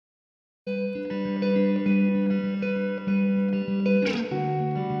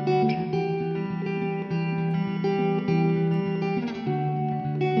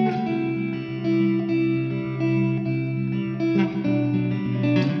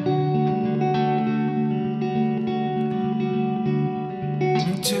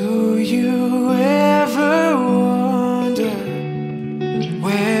Do you ever wonder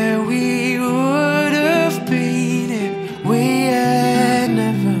where we would have been if we had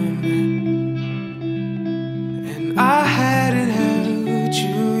never met? And I hadn't held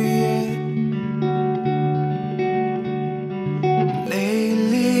you yet.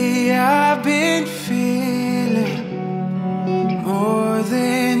 Lately I've been feeling more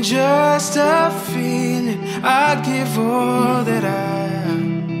than just a feeling. I'd give all that I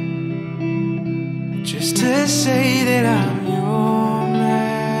just to say that I'm your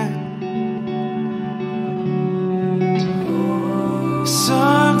man.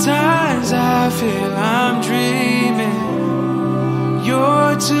 Sometimes I feel I'm dreaming.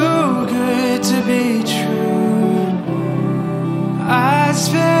 You're too good to be true. I'd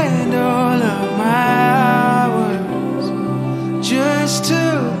spend all of my hours just to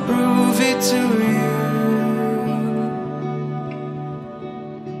prove it to you.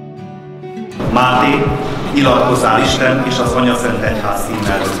 Máté, nyilatkozzál Isten és az Anya Szent Egyház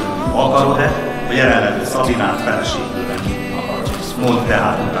szín előtt. Akarod-e a jelenlevő Szabinát feleségül venni? Mondd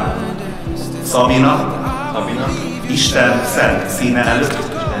tehát utána. Szabina, Isten szent színe előtt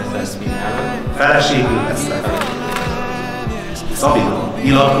feleségül veszlek. Szabina,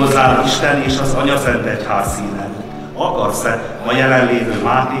 nyilatkozzál Isten és az Anya Szent Egyház szín előtt. Akarsz-e a jelenlévő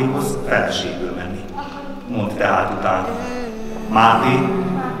Mátéhoz feleségül menni? Mondd tehát utána. Máté,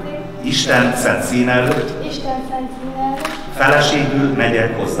 Isten szent szín előtt, feleségül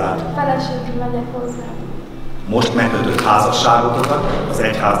megyek hozzád. Most megkötött házasságotokat az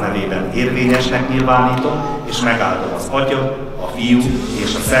egyház nevében érvényesnek nyilvánítom, és megáldom az Atya, a Fiú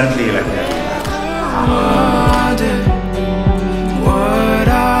és a Szentlélek nevében.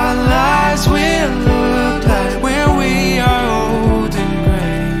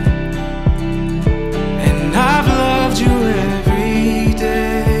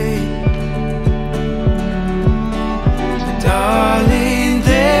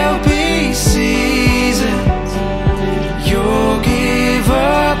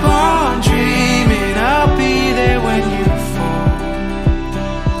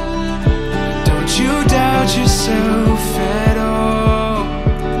 Yourself at all.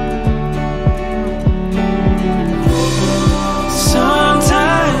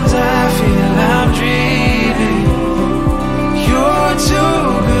 Sometimes I feel I'm dreaming. You're too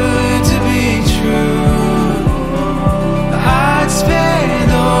good to be true. I'd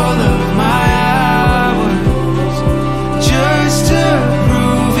spend all of my hours just to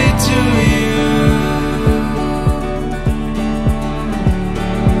prove it to you.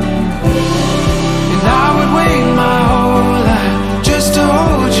 Wait my whole life just to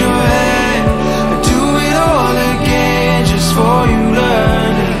hold your hand and do it all again just for you to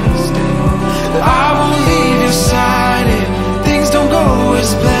understand that I won't leave your side if things don't go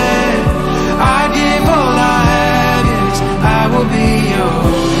as planned. I give all I have, yes, I will be your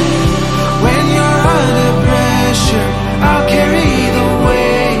man. When you're under pressure, I'll carry the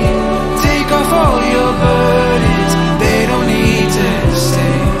weight. Take off all your burdens, they don't need to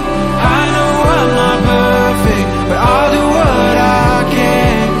stay. I know I'm not perfect, but I'll do what I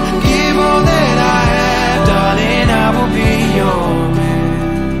can. Give all that I have, darling, I will be your man.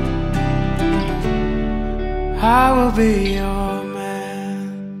 I will be your man.